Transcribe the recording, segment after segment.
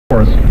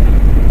before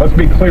us, let's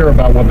be clear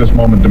about what this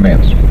moment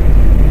demands.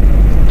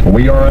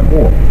 We are at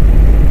war.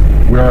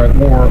 We are at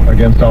war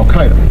against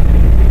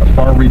Al-Qaeda, a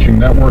far-reaching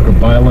network of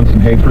violence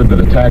and hatred that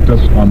attacked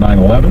us on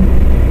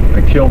 9/11,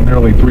 that killed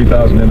nearly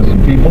 3,000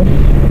 innocent people,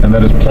 and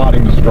that is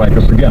plotting to strike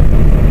us again.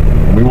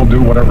 We will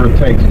do whatever it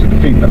takes to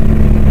defeat them.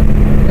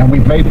 And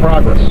we've made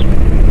progress.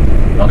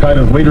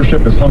 Al-Qaeda's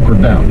leadership is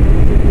hunkered down.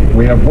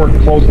 We have worked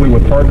closely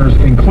with partners,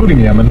 including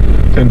Yemen,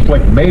 to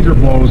inflict major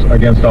blows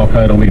against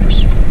Al-Qaeda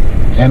leaders.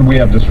 And we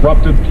have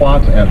disrupted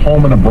plots at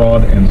home and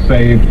abroad and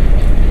saved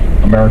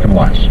American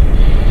lives.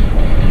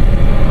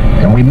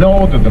 And we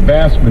know that the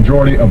vast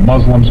majority of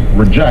Muslims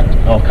reject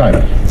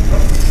Al-Qaeda.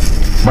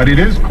 But it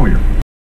is clear